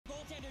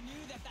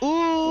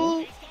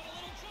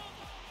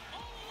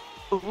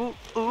Ooh, ooh,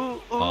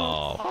 ooh.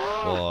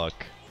 Oh,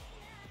 fuck.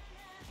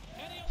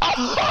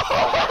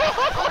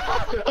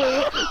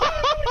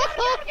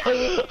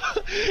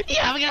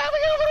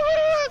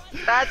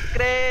 That's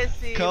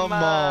crazy, Come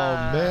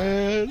on,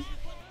 man.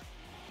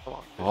 Come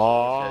on,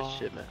 Oh. that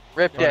shit, man.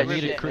 Rip that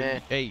need shit, a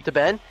man. Hey. To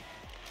Ben?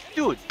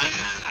 Dude.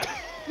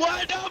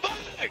 What the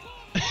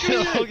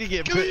fuck? Logan,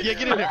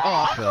 get in there.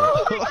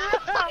 Oh,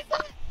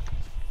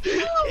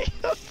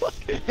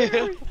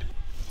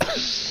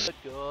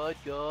 Good,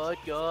 good,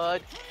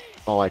 good.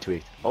 Oh, I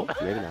tweaked. Oh,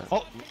 maybe not.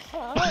 Oh.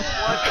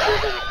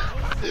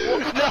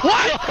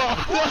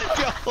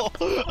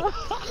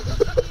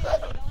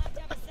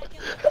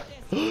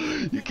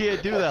 You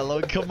can't do that,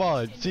 Logan. Come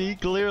on. See,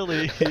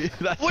 clearly.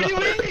 That's What do you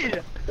not- mean?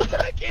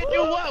 I can't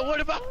do what?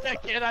 What about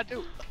that can I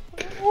do?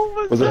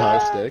 Was it a high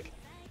stick?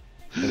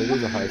 I think it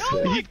was a high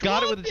stick. He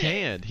got it with his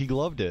hand. He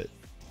gloved it.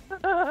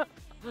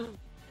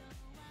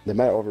 They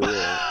might overrule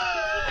it.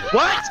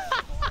 What?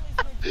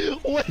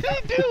 What did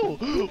he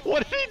do?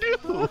 What did he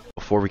do?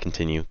 Before we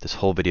continue, this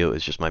whole video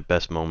is just my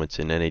best moments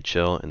in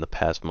NHL in the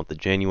past month of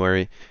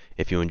January.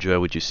 If you enjoy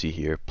what you see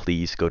here,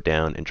 please go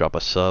down and drop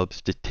a sub.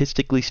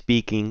 Statistically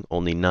speaking,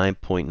 only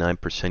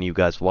 9.9% of you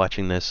guys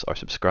watching this are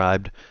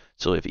subscribed.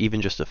 So if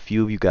even just a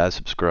few of you guys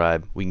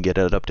subscribe, we can get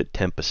it up to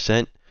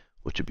 10%,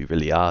 which would be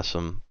really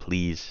awesome.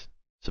 Please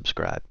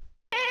subscribe.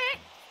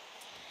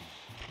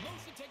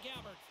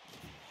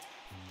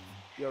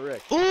 Yo,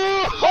 Rick.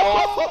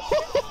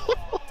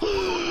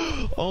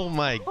 Oh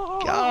my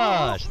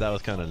gosh, that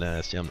was kind of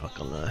nasty, I'm not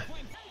gonna lie.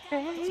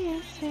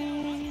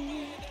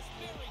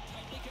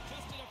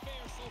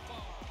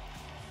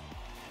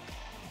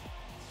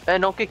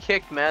 Ben, don't get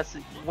kicked, man. It's a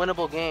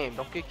winnable game.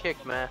 Don't get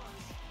kicked, man.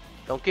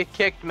 Don't get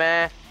kicked,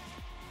 man.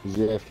 Is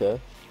he AFK?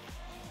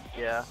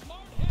 Yeah.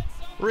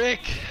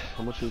 Rick!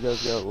 How much you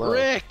guys got left?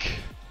 Rick!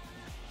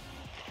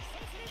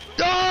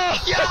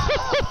 Oh!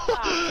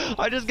 Yeah!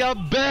 I just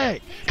got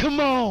back! Come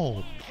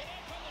on!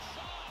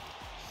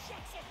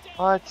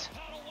 What?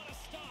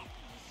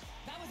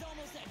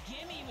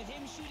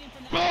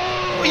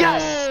 Oh!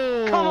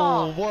 Yes! Come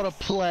on! What a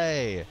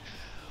play!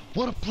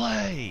 What a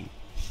play!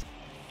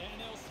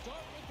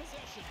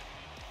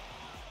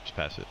 Just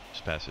pass it.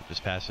 Just pass it.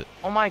 Just pass it.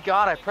 Oh my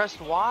god, I pressed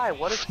Y.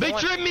 What is They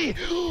going tripped me!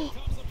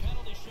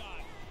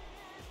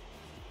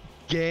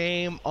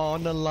 Game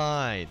on the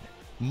line.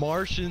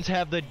 Martians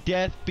have the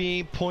death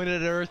beam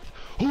pointed at Earth.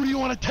 Who do you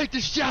want to take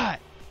the shot?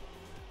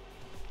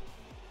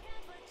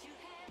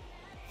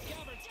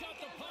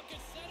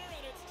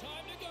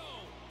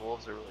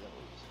 Wolves are really gonna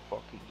lose this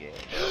fucking game.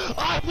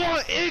 I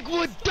want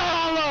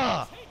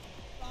Iguodala!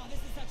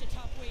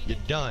 You're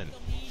done.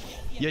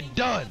 You're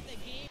done.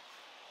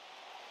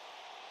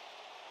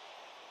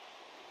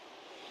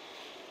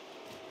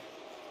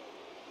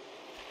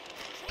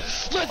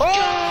 Let's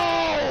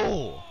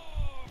go!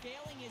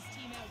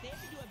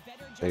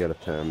 I got a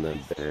pen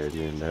that buried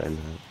you in that.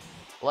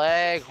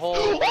 Leg hold.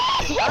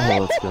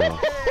 Oh, let's go.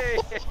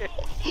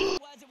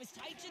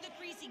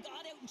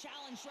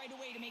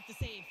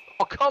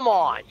 Oh, come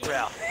on,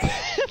 bro.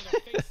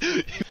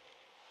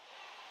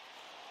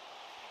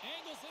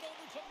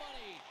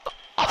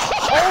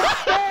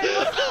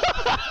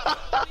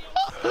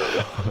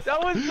 That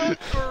was so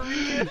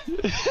Korean.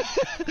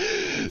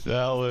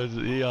 That was,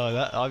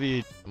 yeah, I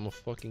mean, I'm gonna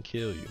fucking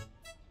kill you.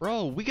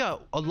 Bro, we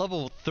got a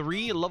level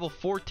 3, a level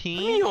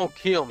 14. You don't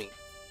kill me. Here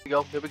we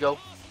go, here we go.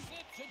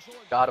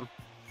 Got him.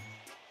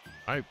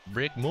 Alright,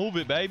 Rick, move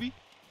it, baby.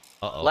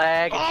 Uh-oh.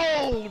 Lag.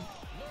 Oh!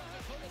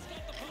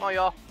 Come on,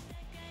 y'all.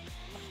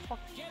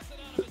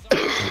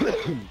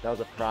 That was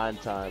a prime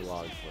time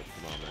log flip.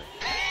 Come on, man.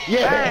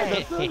 Yeah!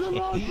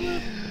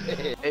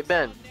 Hey,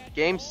 Ben.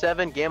 Game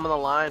 7, game on the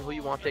line. Who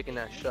you want taking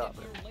that shot?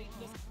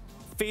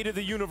 Fate of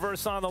the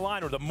universe on the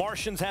line, or the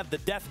Martians have the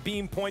death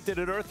beam pointed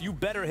at Earth. You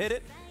better hit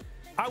it.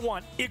 I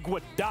want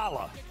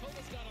Iguodala.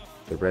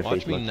 The red Watch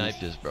face me monkeys. knife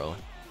this, bro.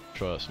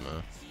 Trust,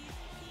 man.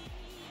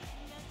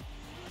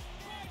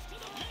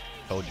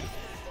 Told you.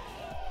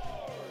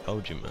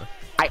 Told you, man.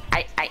 I.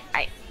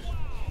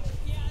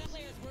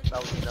 That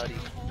was nutty.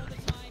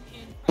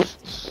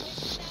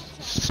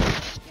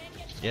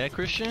 Yeah,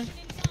 Christian?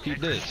 Keep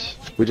this.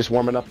 We're just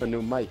warming up a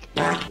new mic.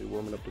 We're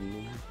warming up a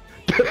new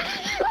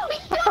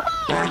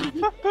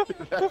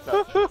That's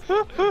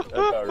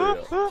not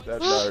real.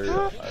 That's not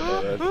real. I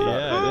know that's not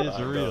Yeah, real. it is I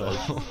know real.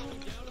 that's-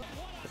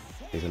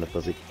 He's in a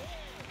pussy.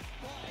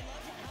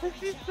 What's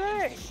he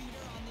saying?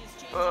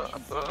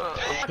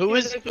 Who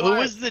was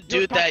the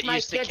dude that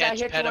used to catch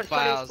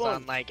pedophiles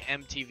on like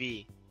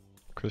MTV?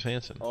 Chris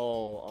Hansen.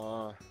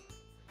 Oh,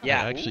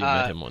 Yeah, I actually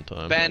met him one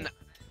time.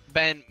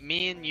 Ben,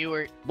 me and you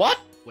were. What?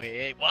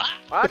 Wait, what?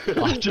 What?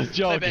 I'm just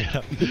joking.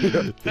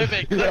 Clip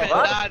it. What?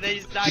 Nah,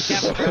 they not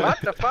capturing. What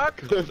the fuck?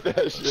 Clip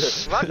that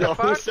shit. What the Yo,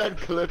 who fuck? said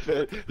clip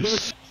it?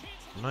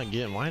 I'm not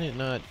getting. Why did it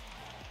not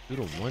do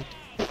the one?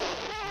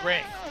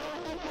 Rick.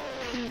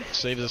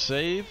 Save the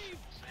save.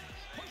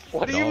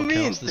 What do It you all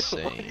mean? counts the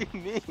What do same. you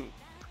mean?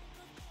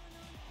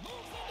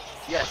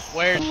 Yes.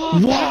 Where?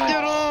 Walked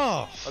it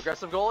off.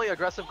 Aggressive goalie,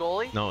 aggressive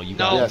goalie. No, you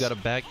No. got, Yes. you got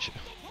a back.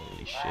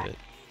 Holy shit.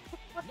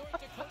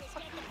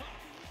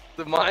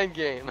 The mind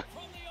game.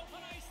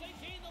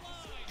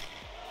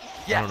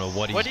 Yes. I don't know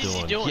what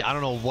he's doing. I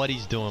don't know what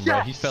he's doing, bro.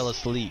 He fell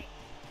asleep.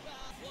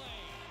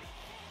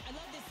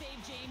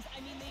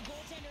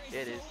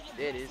 It is.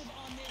 It is.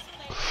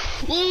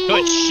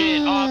 Good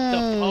shit off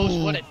the post.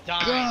 What a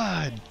dive.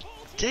 God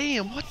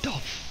damn, what the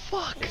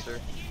fuck? Yes, sir.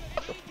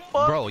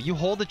 Bro, you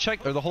hold the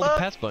check or hold the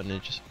pass button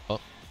and it just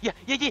Yeah.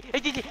 There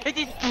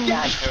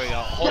we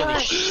go. Holy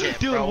shit,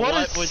 dude, bro. what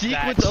a was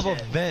sequence that of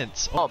shit?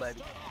 events. Oh,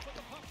 baby.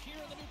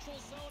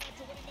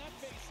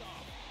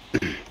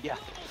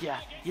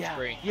 Yeah.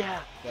 Free. Yeah.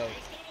 Go.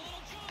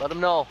 Let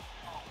him know.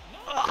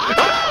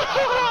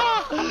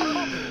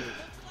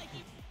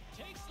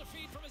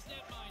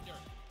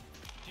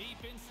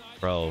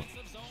 Bro.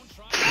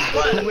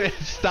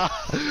 Stop.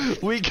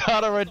 We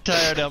gotta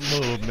retire that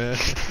move, man.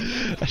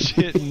 That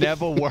shit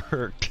never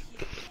worked.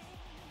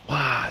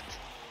 What?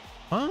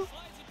 Huh?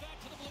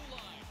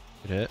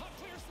 Good hit.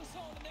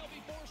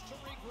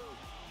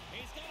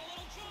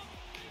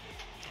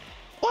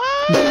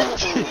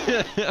 What?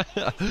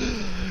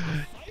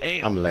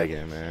 I'm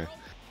legging, man.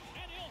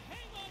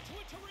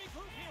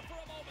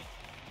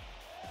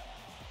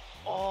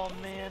 Oh,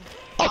 man.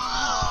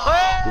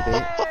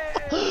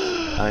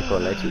 I ain't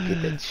gonna let you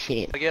get that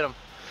shit. I get him.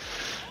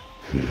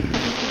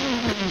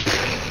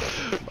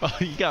 Oh,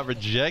 you got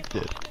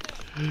rejected.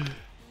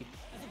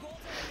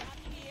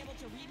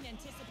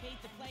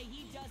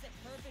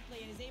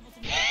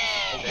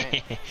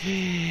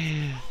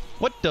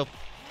 What the?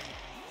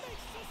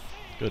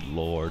 Good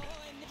lord.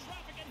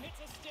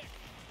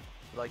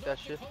 You like that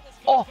shit?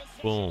 Oh!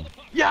 Boom.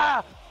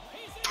 Yeah!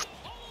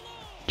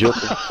 Joker.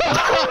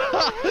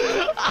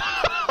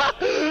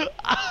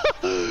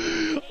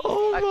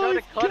 Oh I tried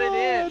to cut it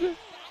in. God.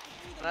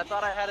 And I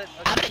thought I had it.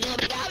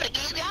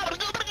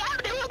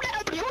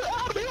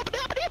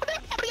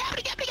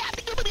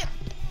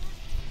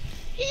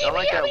 I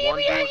like that one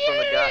dude from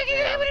the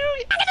goddamn.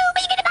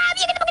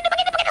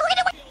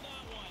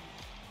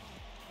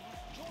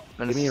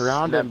 Give me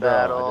around him, bro.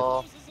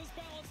 battle.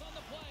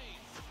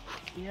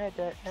 We had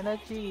that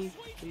energy.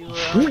 We were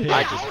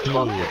I just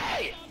do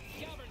it.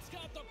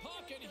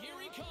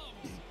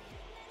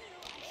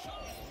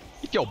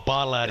 Get your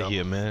bottle out of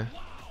here, man.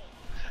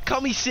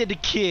 Call me Sid the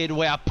Kid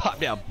where I pop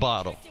that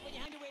bottle.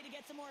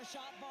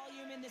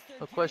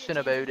 No question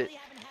about it.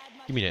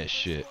 Give me that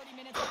shit.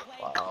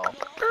 Wow.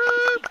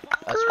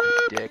 That's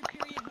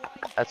ridiculous.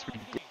 That's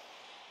ridiculous.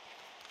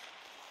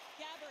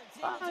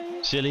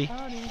 Silly.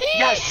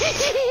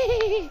 Yes!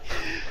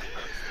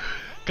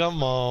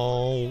 Come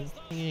on.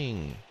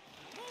 Ringing.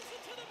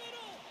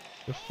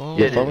 Your phone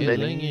Yeah, is phone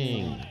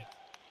ringing.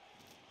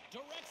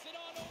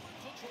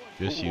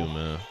 Just you,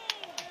 man.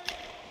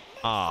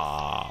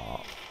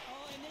 Ah.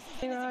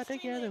 Right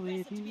together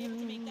with you. Give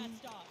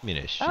me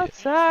that shit.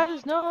 Outside the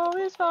snow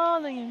is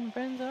falling and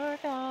friends are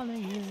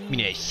calling you. Give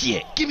me that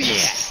shit. Give me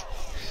that.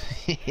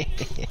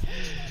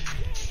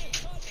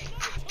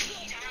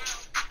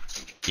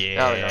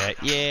 Yeah,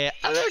 yeah.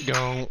 There you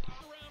go.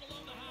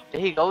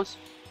 There he goes.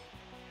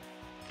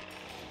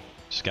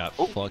 Just got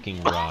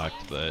fucking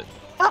rocked, but.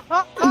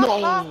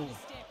 No.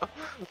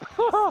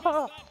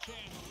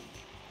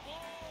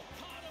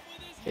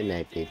 In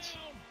that bitch.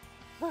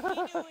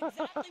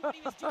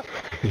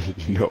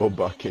 No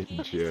bucket,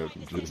 Jim.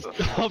 Just.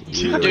 Dude,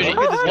 Dude, look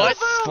at this what? guy's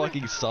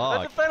fucking That's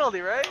sock. a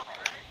penalty, right?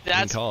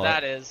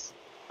 That is.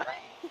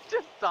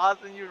 Just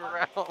tossing you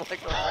around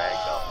like a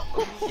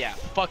ragdoll. Yeah,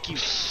 fuck you,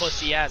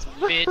 pussy ass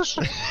bitch.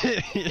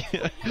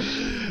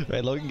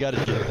 Right, Logan got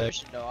his jet back.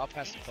 No, I'll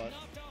pass the puck.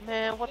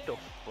 Man, what the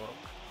fuck?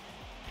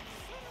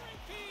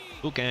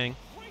 Ooh, gang.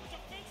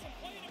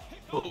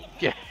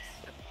 Okay.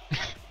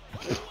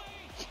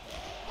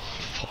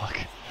 Fuck.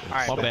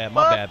 Alright,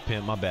 My bad,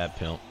 pimp. My bad,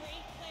 pimp.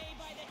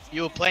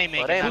 you a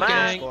playmaker, But hey, not man. a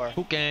Gang. score.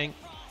 Who gang?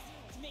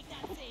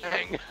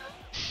 Dang.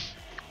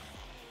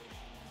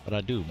 What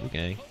I do, Blue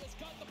gang?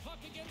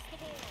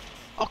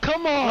 Oh,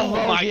 come on, Oh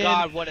my Logan.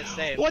 god, what a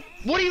save. What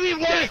do you mean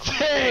what a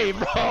save,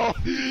 bro?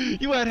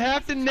 You had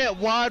half the net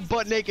wide,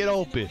 butt naked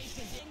open.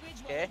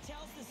 Okay.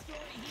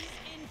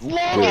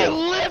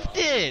 Logan, lift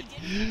it!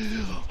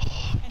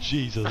 Oh,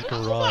 Jesus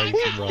Christ,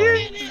 bro.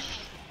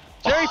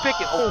 Cherry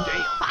picking. Oh,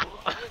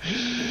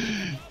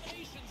 damn.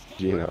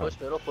 Gino. Push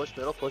middle, push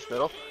middle, push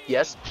middle.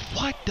 Yes.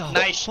 What the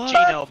Nice fuck?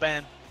 Gino,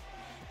 Ben.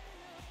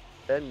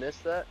 Ben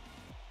missed that.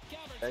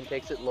 Ben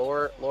takes it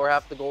lower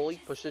half the goalie,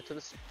 pushes it to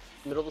the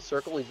middle of the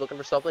circle. He's looking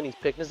for something. He's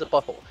picking his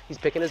butthole. He's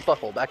picking his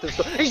butthole. Back to the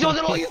circle. He's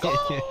looking at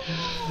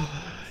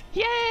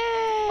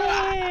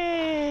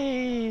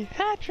Yay!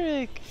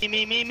 Hat-trick!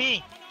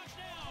 Me.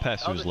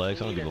 Pass through his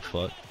legs, I don't give a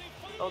fuck.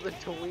 Oh, the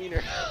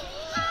tweener.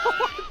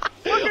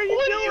 What are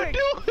you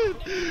doing?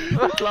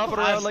 You're flopping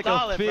around I'm like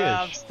stalling, a bro.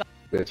 I'm fish.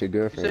 That's your You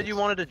girlfriend. said you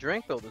wanted to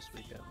drink though this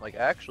weekend. Like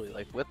actually,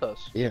 like with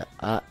us. Yeah,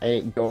 I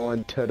ain't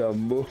going to the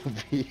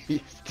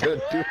movies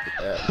to do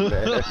that,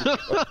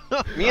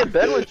 man. Me and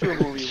Ben went to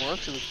a movie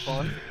once. It was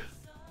fun.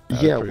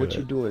 Yeah, pretty what bad.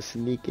 you doing?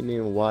 Sneaking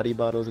in waddy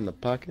bottles in the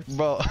pockets?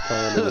 Bro.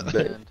 Calling it a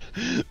day.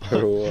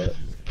 Or what?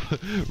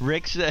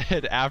 Rick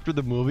said after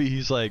the movie,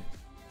 he's like,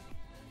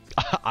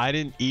 I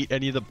didn't eat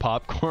any of the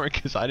popcorn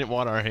because I didn't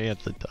want our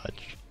hands to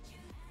touch.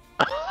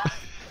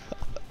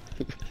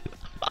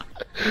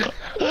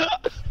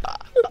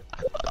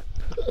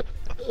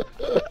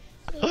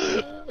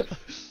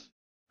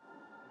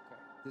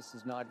 This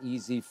is not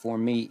easy for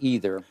me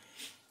either.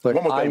 But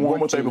one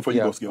more thing before you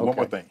go, Skip. Okay. One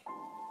more thing.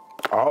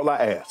 All I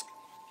ask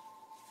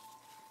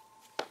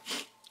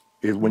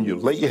is when you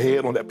lay your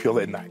head on that pillow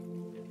at night,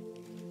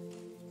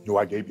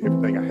 I gave you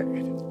everything I had.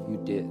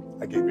 You did.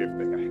 I gave you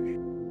everything I had.